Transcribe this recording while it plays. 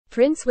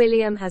Prince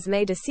William has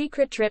made a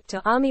secret trip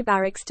to Army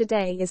Barracks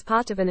today as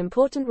part of an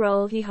important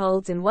role he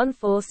holds in one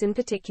force in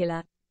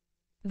particular.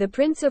 The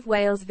Prince of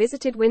Wales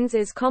visited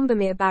Windsor's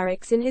Combermere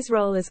Barracks in his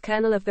role as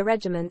colonel of the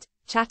regiment,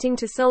 chatting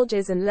to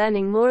soldiers and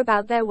learning more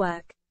about their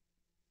work.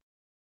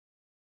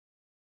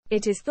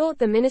 It is thought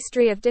the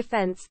Ministry of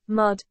Defence,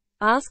 MOD,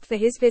 asked for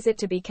his visit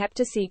to be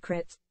kept a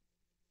secret.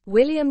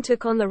 William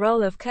took on the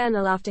role of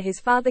colonel after his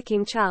father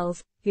King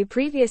Charles, who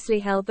previously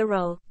held the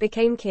role,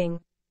 became king.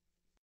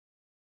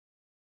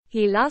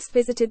 He last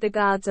visited the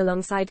Guards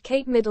alongside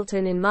Kate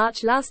Middleton in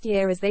March last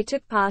year as they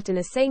took part in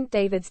a St.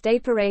 David's Day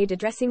parade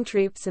addressing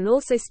troops and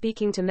also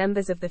speaking to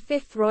members of the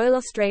 5th Royal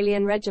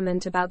Australian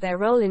Regiment about their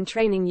role in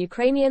training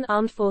Ukrainian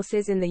armed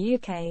forces in the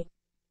UK.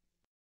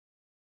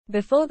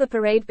 Before the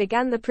parade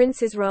began, the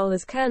Prince's role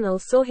as colonel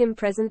saw him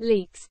present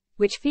leeks,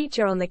 which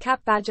feature on the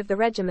cap badge of the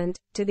regiment,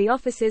 to the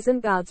officers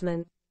and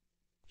guardsmen.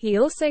 He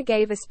also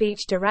gave a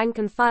speech to rank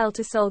and file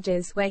to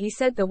soldiers where he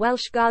said the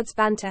Welsh Guards'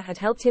 banter had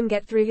helped him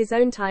get through his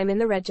own time in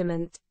the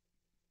regiment.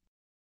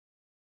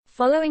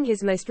 Following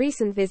his most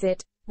recent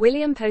visit,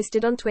 William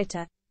posted on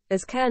Twitter,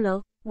 "As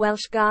Colonel,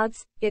 Welsh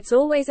Guards, it's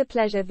always a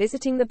pleasure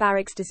visiting the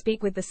barracks to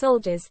speak with the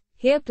soldiers,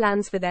 hear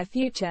plans for their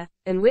future,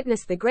 and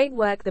witness the great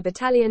work the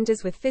battalion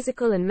does with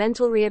physical and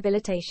mental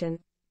rehabilitation."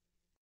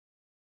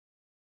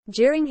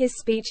 During his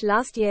speech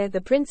last year, the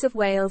Prince of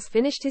Wales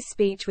finished his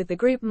speech with the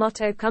group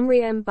motto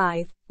Cymru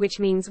Byth, which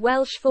means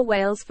Welsh for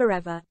Wales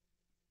forever.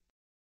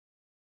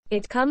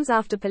 It comes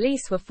after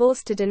police were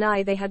forced to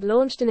deny they had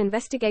launched an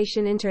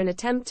investigation into an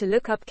attempt to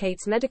look up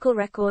Kate's medical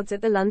records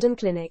at the London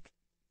clinic.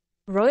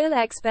 Royal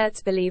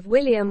experts believe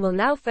William will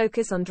now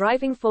focus on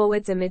driving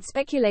forwards amid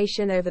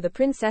speculation over the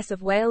Princess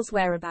of Wales'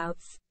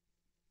 whereabouts.